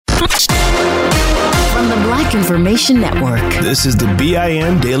From the Black Information Network, this is the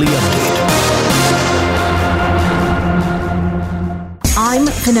BIN Daily Update. I'm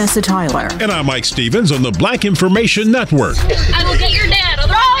Vanessa Tyler. And I'm Mike Stevens on the Black Information Network. I will get your dad. No,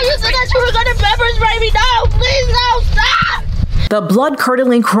 you said that you were going to pepper spray me. No, please, no, stop. The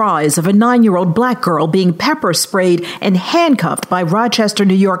blood-curdling cries of a 9-year-old black girl being pepper sprayed and handcuffed by Rochester,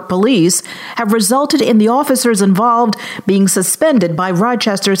 New York police have resulted in the officers involved being suspended by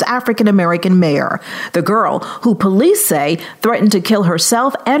Rochester's African-American mayor. The girl, who police say threatened to kill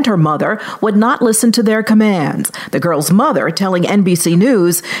herself and her mother, would not listen to their commands. The girl's mother telling NBC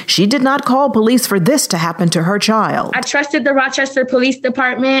News she did not call police for this to happen to her child. I trusted the Rochester Police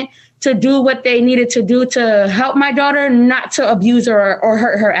Department to do what they needed to do to help my daughter, not to abuse her or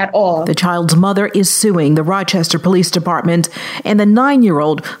hurt her at all. The child's mother is suing the Rochester Police Department, and the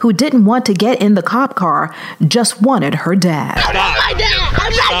 9-year-old, who didn't want to get in the cop car, just wanted her dad. I want my dad.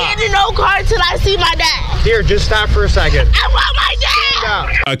 I'm not getting in no car until I see my dad. Here, just stop for a second. I want my dad.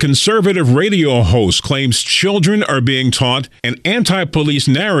 A conservative radio host claims children are being taught an anti-police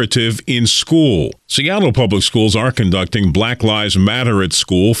narrative in school. Seattle Public Schools are conducting Black Lives Matter at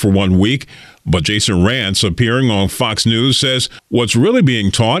school for 1 week, but Jason Rantz, appearing on Fox News, says what's really being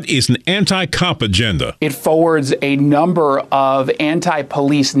taught is an anti-cop agenda. It forwards a number of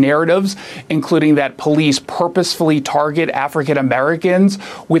anti-police narratives, including that police purposefully target African Americans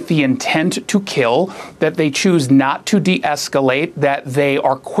with the intent to kill, that they choose not to de-escalate, that they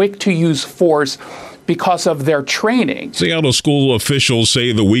are quick to use force because of their training. Seattle school officials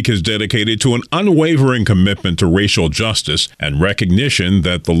say the week is dedicated to an unwavering commitment to racial justice and recognition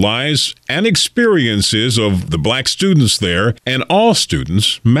that the lives and experiences of the black students there and all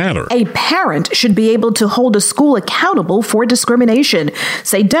students matter. A parent should be able to hold a school accountable for discrimination,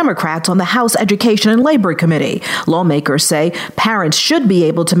 say Democrats on the House Education and Labor Committee. Lawmakers say parents should be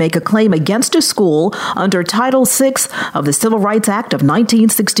able to make a claim against a school under Title VI of the Civil Rights Act of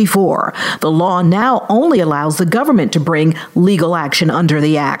 1964. The law now only allows the government to bring legal action under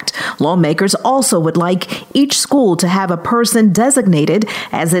the act. Lawmakers also would like each school to have a person designated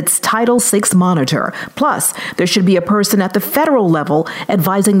as its Title VI monitor. Plus, there should be a person at the federal level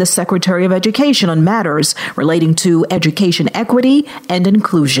advising the Secretary of Education on matters relating to education equity and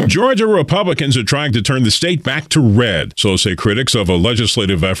inclusion. Georgia Republicans are trying to turn the state back to red, so say critics of a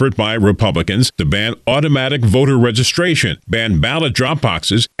legislative effort by Republicans to ban automatic voter registration, ban ballot drop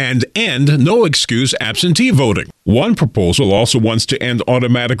boxes, and end no excuse absentee voting. One proposal also wants to end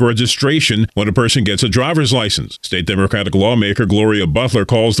automatic registration when a person gets a driver's license. State Democratic lawmaker Gloria Butler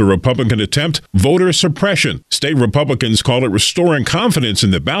calls the Republican attempt voter suppression. State Republicans call it restoring confidence in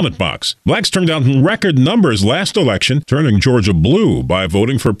the ballot box. Blacks turned out in record numbers last election, turning Georgia blue by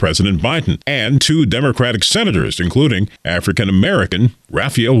voting for President Biden and 2 Democratic senators, including African-American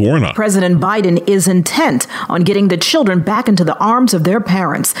Raphael Warnock. President Biden is intent on getting the children back into the arms of their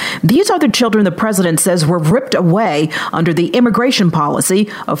parents. These are the children the president says were ripped away under the immigration policy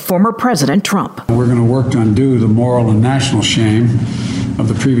of former President Trump. We're going to work to undo the moral and national shame of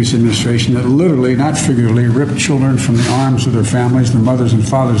the previous administration that literally, not figuratively, ripped children from the arms of their families, their mothers and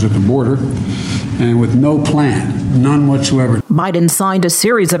fathers at the border, and with no plan, none whatsoever. Biden signed a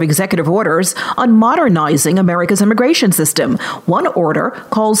series of executive orders on modernizing America's immigration system. One order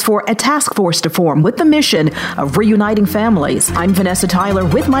calls for a task force to form with the mission of reuniting families. I'm Vanessa Tyler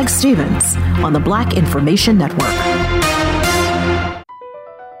with Mike Stevens on the Black Information Network.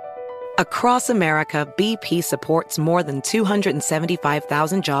 Across America, BP supports more than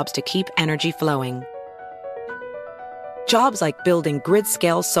 275,000 jobs to keep energy flowing. Jobs like building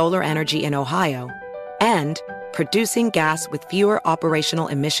grid-scale solar energy in Ohio and producing gas with fewer operational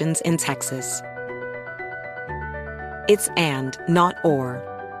emissions in Texas. It's and, not or.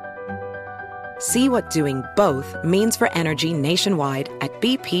 See what doing both means for energy nationwide at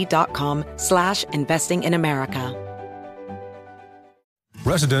bp.com/investing in America.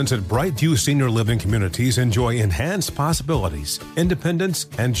 Residents at Brightview Senior Living Communities enjoy enhanced possibilities, independence,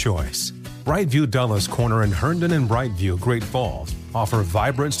 and choice. Brightview Dulles Corner in Herndon and Brightview, Great Falls, offer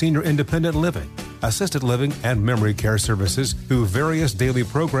vibrant senior independent living, assisted living, and memory care services through various daily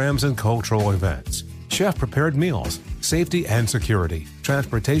programs and cultural events. Chef-prepared meals, safety and security,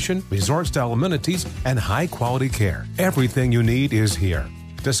 transportation, resort-style amenities, and high-quality care. Everything you need is here.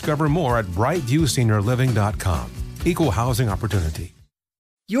 Discover more at brightviewseniorliving.com. Equal housing opportunity.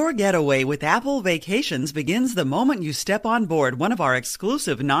 Your getaway with Apple Vacations begins the moment you step on board one of our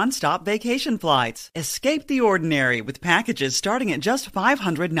exclusive nonstop vacation flights. Escape the ordinary with packages starting at just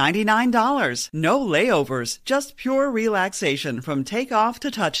 $599. No layovers, just pure relaxation from takeoff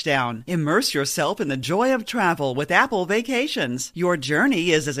to touchdown. Immerse yourself in the joy of travel with Apple Vacations. Your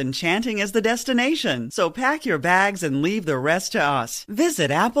journey is as enchanting as the destination, so pack your bags and leave the rest to us.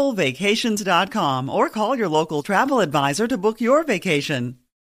 Visit applevacations.com or call your local travel advisor to book your vacation.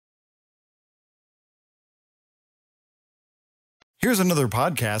 Here's another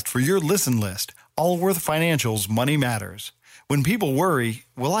podcast for your listen list. Allworth Financial's Money Matters. When people worry,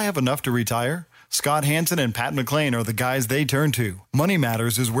 will I have enough to retire? Scott Hansen and Pat McClain are the guys they turn to. Money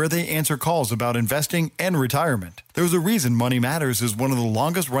Matters is where they answer calls about investing and retirement. There's a reason Money Matters is one of the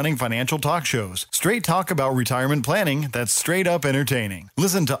longest-running financial talk shows. Straight talk about retirement planning that's straight up entertaining.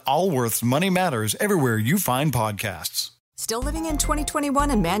 Listen to Allworth's Money Matters everywhere you find podcasts. Still living in 2021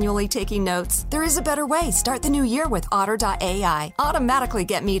 and manually taking notes? There is a better way. Start the new year with Otter.ai. Automatically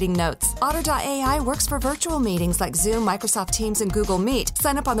get meeting notes. Otter.ai works for virtual meetings like Zoom, Microsoft Teams, and Google Meet.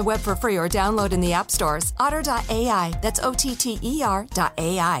 Sign up on the web for free or download in the app stores. Otter.ai. That's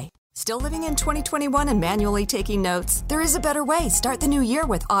OTTER.ai. Still living in 2021 and manually taking notes? There is a better way. Start the new year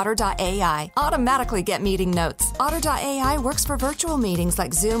with Otter.ai. Automatically get meeting notes. Otter.ai works for virtual meetings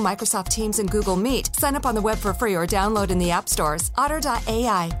like Zoom, Microsoft Teams, and Google Meet. Sign up on the web for free or download in the app stores.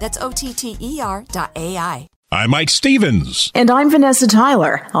 Otter.ai. That's OTTER.ai. I'm Mike Stevens. And I'm Vanessa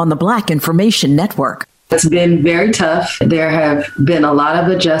Tyler on the Black Information Network. It's been very tough. There have been a lot of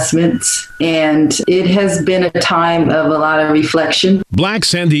adjustments, and it has been a time of a lot of reflection. Black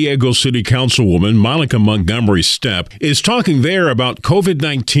San Diego City Councilwoman Monica Montgomery Stepp is talking there about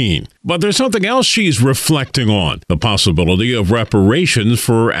COVID-19. But there's something else she's reflecting on, the possibility of reparations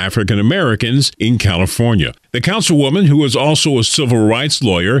for African Americans in California. The councilwoman, who is also a civil rights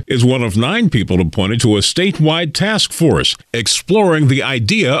lawyer, is one of 9 people appointed to a statewide task force exploring the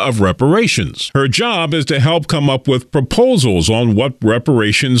idea of reparations. Her job is to help come up with proposals on what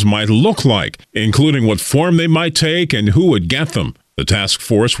reparations might look like, including what form they might take and who would get them. The task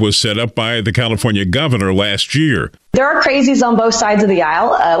force was set up by the California governor last year. There are crazies on both sides of the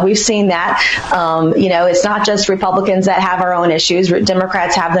aisle. We've seen that. It's not just Republicans that have our own issues.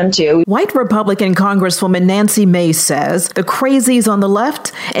 Democrats have them too. White Republican Congresswoman Nancy Mace says the crazies on the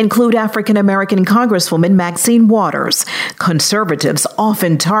left include African-American Congresswoman Maxine Waters. Conservatives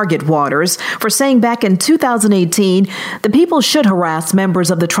often target Waters for saying back in 2018 the people should harass members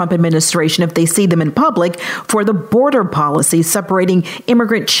of the Trump administration if they see them in public for the border policy separating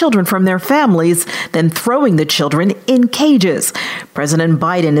immigrant children from their families, then throwing the children in cages. President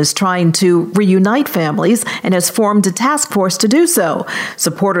Biden is trying to reunite families and has formed a task force to do so.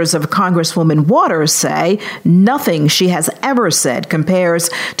 Supporters of Congresswoman Waters say nothing she has ever said compares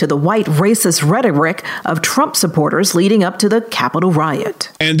to the white racist rhetoric of Trump supporters leading up to the Capitol riot.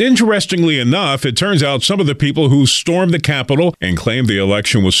 And interestingly enough, it turns out some of the people who stormed the Capitol and claimed the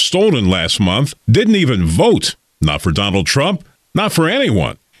election was stolen last month didn't even vote. Not for Donald Trump, not for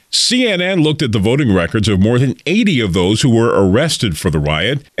anyone. CNN looked at the voting records of more than 80 of those who were arrested for the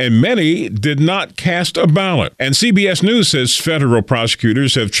riot, and many did not cast a ballot. And CBS News says federal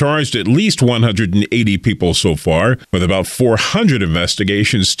prosecutors have charged at least 180 people so far, with about 400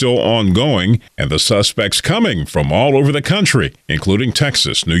 investigations still ongoing, and the suspects coming from all over the country, including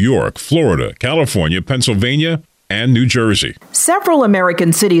Texas, New York, Florida, California, Pennsylvania, and New Jersey. Several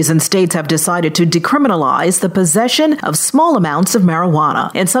American cities and states have decided to decriminalize the possession of small amounts of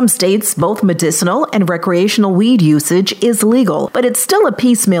marijuana. In some states, both medicinal and recreational weed usage is legal, but it's still a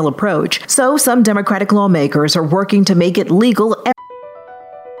piecemeal approach. So some Democratic lawmakers are working to make it legal.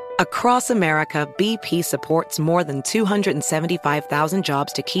 Across America, BP supports more than 275,000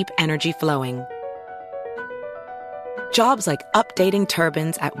 jobs to keep energy flowing. Jobs like updating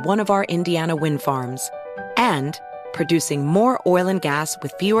turbines at one of our Indiana wind farms and producing more oil and gas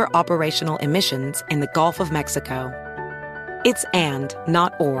with fewer operational emissions in the Gulf of Mexico. It's and,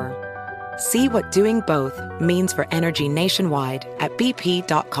 not or. See what doing both means for energy nationwide at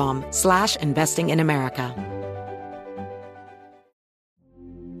bp.com/investing in America.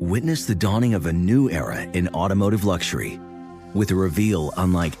 Witness the dawning of a new era in automotive luxury with a reveal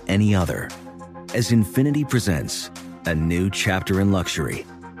unlike any other as Infiniti presents a new chapter in luxury,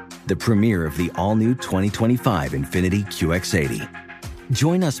 the premiere of the all-new 2025 Infiniti QX80.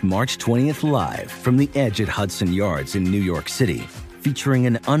 Join us March 20th live from the Edge at Hudson Yards in New York City, featuring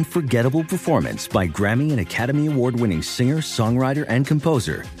an unforgettable performance by Grammy and Academy Award-winning singer, songwriter, and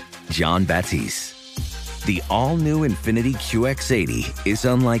composer, Jon Batiste. The all-new Infiniti QX80 is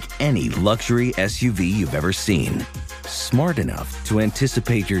unlike any luxury SUV you've ever seen. smart enough to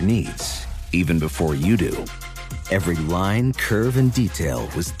anticipate your needs even before you do. Every line, curve, and detail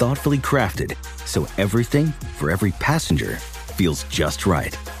was thoughtfully crafted so everything for every passenger feels just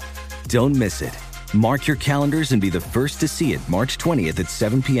right. Don't miss it. Mark your calendars and be the first to see it March 20th at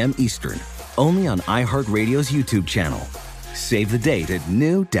 7 p.m. Eastern, only on iHeartRadio's YouTube channel. Save the date at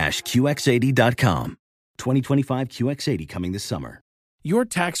new-QX80.com. 2025 QX80 coming this summer. Your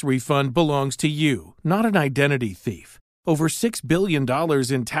tax refund belongs to you, not an identity thief. Over $6 billion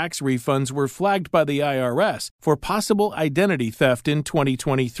in tax refunds were flagged by the IRS for possible identity theft in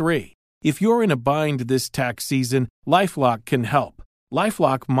 2023. If you're in a bind this tax season, LifeLock can help.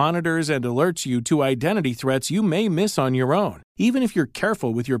 LifeLock monitors and alerts you to identity threats you may miss on your own, even if you're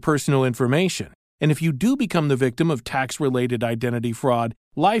careful with your personal information. And if you do become the victim of tax-related identity fraud,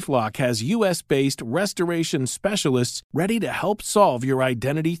 LifeLock has U.S.-based restoration specialists ready to help solve your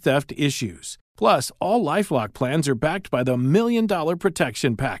identity theft issues. Plus, all LifeLock plans are backed by the $1 Million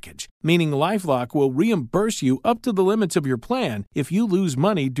Protection Package, meaning LifeLock will reimburse you up to the limits of your plan if you lose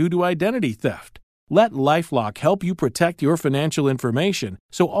money due to identity theft. Let LifeLock help you protect your financial information,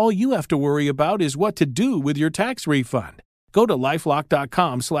 so all you have to worry about is what to do with your tax refund. Go to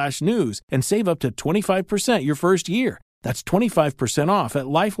LifeLock.com/news and save up to 25% your first year. That's 25% off at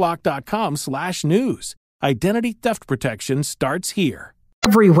LifeLock.com/news. Identity theft protection starts here.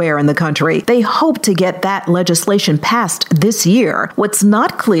 Everywhere in the country, they hope to get that legislation passed this year. What's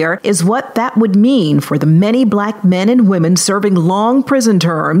not clear is what that would mean for the many black men and women serving long prison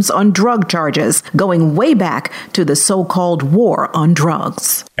terms on drug charges, going way back to the so-called war on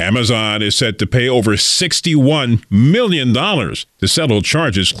drugs. Amazon is set to pay over $61 million to settle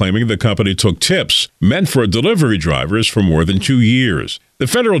charges claiming the company took tips meant for delivery drivers for more than 2 years. The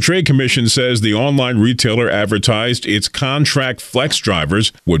Federal Trade Commission says the online retailer advertised its contract flex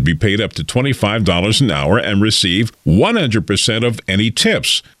drivers would be paid up to $25 an hour and receive 100% of any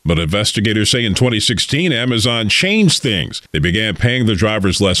tips. But investigators say in 2016, Amazon changed things. They began paying the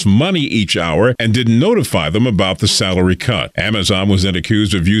drivers less money each hour and didn't notify them about the salary cut. Amazon was then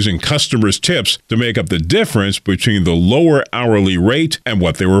accused of using customers' tips to make up the difference between the lower hourly rate and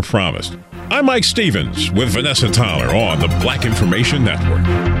what they were promised. I'm Mike Stevens with Vanessa Tyler on the Black Information Network.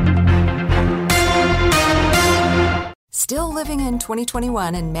 Still living in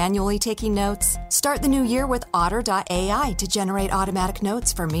 2021 and manually taking notes? Start the new year with Otter.ai to generate automatic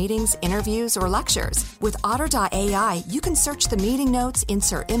notes for meetings, interviews, or lectures. With Otter.ai, you can search the meeting notes,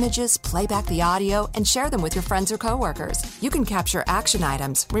 insert images, play back the audio, and share them with your friends or coworkers. You can capture action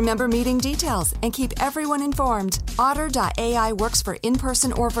items, remember meeting details, and keep everyone informed. Otter.ai works for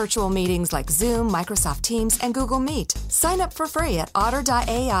in-person or virtual meetings like Zoom, Microsoft Teams, and Google Meet. Sign up for free at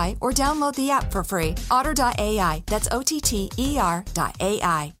Otter.ai or download the app for free. Otter.ai, that's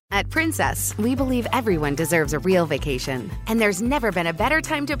OTTER.ai. At Princess, we believe everyone deserves a real vacation. And there's never been a better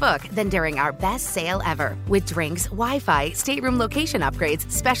time to book than during our best sale ever. With drinks, Wi-Fi, stateroom location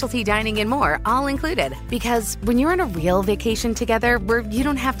upgrades, specialty dining, and more, all included. Because when you're on a real vacation together where you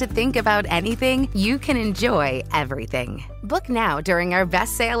don't have to think about anything, you can enjoy everything. Book now during our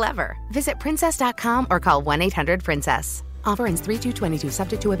best sale ever. Visit princess.com or call 1-800-PRINCESS. Offer ends 3/2/22,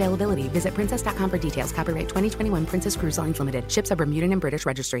 subject to availability. Visit princess.com for details. Copyright 2021 Princess Cruise Lines Limited. Ships are Bermudan and British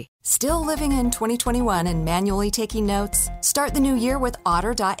Registry. Still living in 2021 and manually taking notes? Start the new year with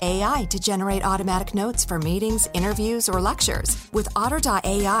Otter.ai to generate automatic notes for meetings, interviews, or lectures. With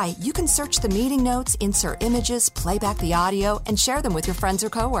Otter.ai, you can search the meeting notes, insert images, play back the audio, and share them with your friends or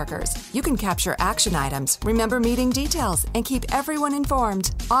coworkers. You can capture action items, remember meeting details, and keep everyone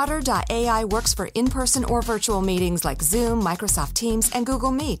informed. Otter.ai works for in-person or virtual meetings like Zoom, Microsoft Teams, and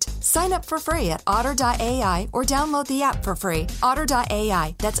Google Meet. Sign up for free at Otter.ai or download the app for free.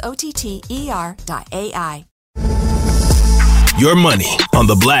 Otter.ai, that's OTTER.ai. Your money on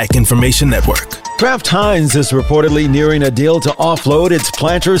the Black Information Network. Kraft Heinz is reportedly nearing a deal to offload its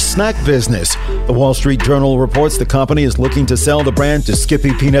Planters snack business. The Wall Street Journal reports the company is looking to sell the brand to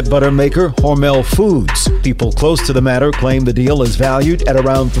Skippy peanut butter maker Hormel Foods. People close to the matter claim the deal is valued at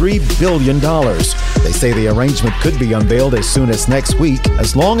around $3 billion. They say the arrangement could be unveiled as soon as next week,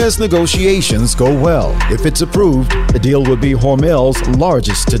 as long as negotiations go well. If it's approved, the deal would be Hormel's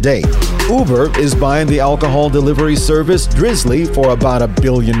largest to date. Uber is buying the alcohol delivery service Drizzly for about $1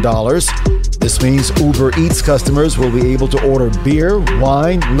 billion. This means Uber Eats customers will be able to order beer,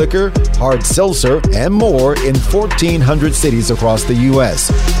 wine, liquor, hard seltzer, and more in 1,400 cities across the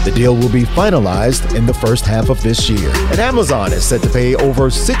U.S. The deal will be finalized in the first half of this year. And Amazon is set to pay over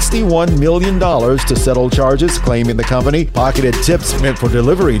 $61 million to settle charges claiming the company pocketed tips meant for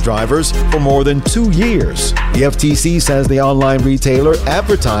delivery drivers for more than 2 years. The FTC says the online retailer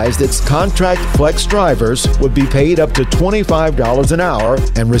advertised its contract flex drivers would be paid up to $25 an hour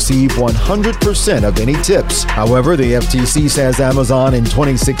and receive 100% of any tips. However, the FTC says Amazon in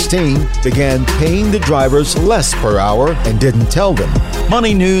 2016 began paying the drivers less per hour and didn't tell them.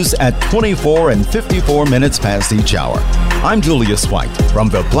 Money news at 24 and 54 minutes past each hour. I'm Julius White from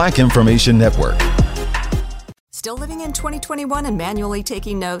the Black Information Network. Still living in 2021 and manually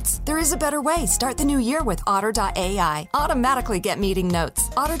taking notes? There is a better way. Start the new year with Otter.ai. Automatically get meeting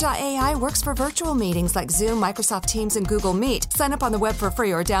notes. Otter.ai works for virtual meetings like Zoom, Microsoft Teams, and Google Meet. Sign up on the web for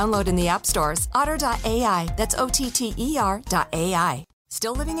free or download in the app stores. Otter.ai. That's OTTER.ai.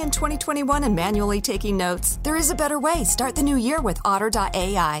 Still living in 2021 and manually taking notes? There is a better way. Start the new year with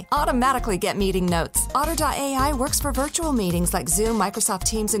Otter.ai. Automatically get meeting notes. Otter.ai works for virtual meetings like Zoom, Microsoft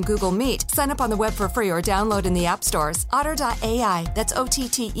Teams, and Google Meet. Sign up on the web for free or download in the app stores. Otter.ai. That's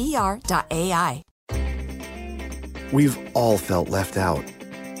OTTER.ai. We've all felt left out.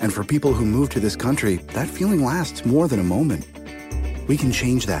 And for people who move to this country, that feeling lasts more than a moment. We can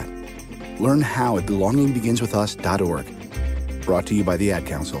change that. Learn how at belongingbeginswithus.org. Brought to you by the Ad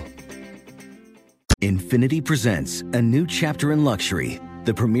Council. Infiniti presents a new chapter in luxury,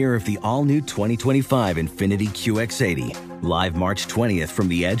 the premiere of the all-new 2025 Infiniti QX80, live March 20th from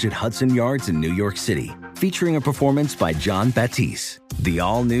the Edge at Hudson Yards in New York City, featuring a performance by John Batiste. The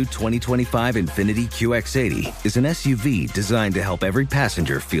all-new 2025 Infiniti QX80 is an SUV designed to help every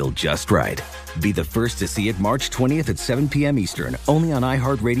passenger feel just right. Be the first to see it March 20th at 7 p.m. Eastern, only on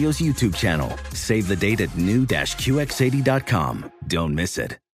iHeartRadio's YouTube channel. Save the date at new-QX80.com. Don't miss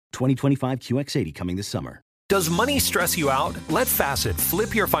it. 2025 QX80 coming this summer. Does money stress you out? Let Facet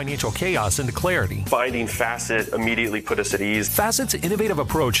flip your financial chaos into clarity. Finding Facet immediately put us at ease. Facet's innovative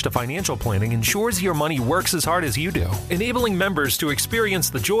approach to financial planning ensures your money works as hard as you do, enabling members to experience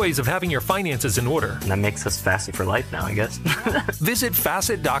the joys of having your finances in order. And that makes us Facet for life now, I guess. Visit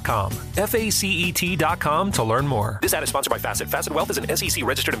Facet.com, FACET.com to learn more. This ad is sponsored by Facet. Facet Wealth is an SEC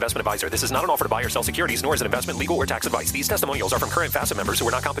registered investment advisor. This is not an offer to buy or sell securities, nor is it investment, legal, or tax advice. These testimonials are from current Facet members who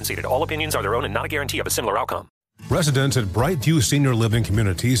are not compensated. All opinions are their own and not a guarantee of a similar outcome. Residents at Brightview Senior Living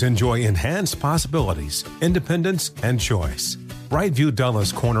Communities enjoy enhanced possibilities, independence, and choice. Brightview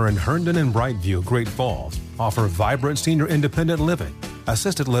Dulles Corner in Herndon and Brightview, Great Falls, offer vibrant senior independent living,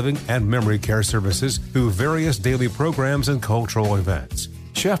 assisted living, and memory care services through various daily programs and cultural events.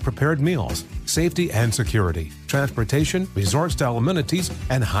 Chef-prepared meals, safety and security, transportation, resort-style amenities,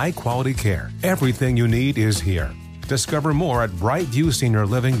 and high-quality care. Everything you need is here. Discover more at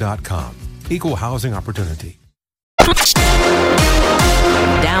brightviewseniorliving.com. Equal housing opportunity.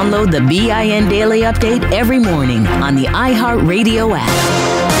 Download the BIN Daily Update every morning on the iHeartRadio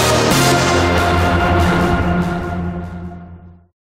app.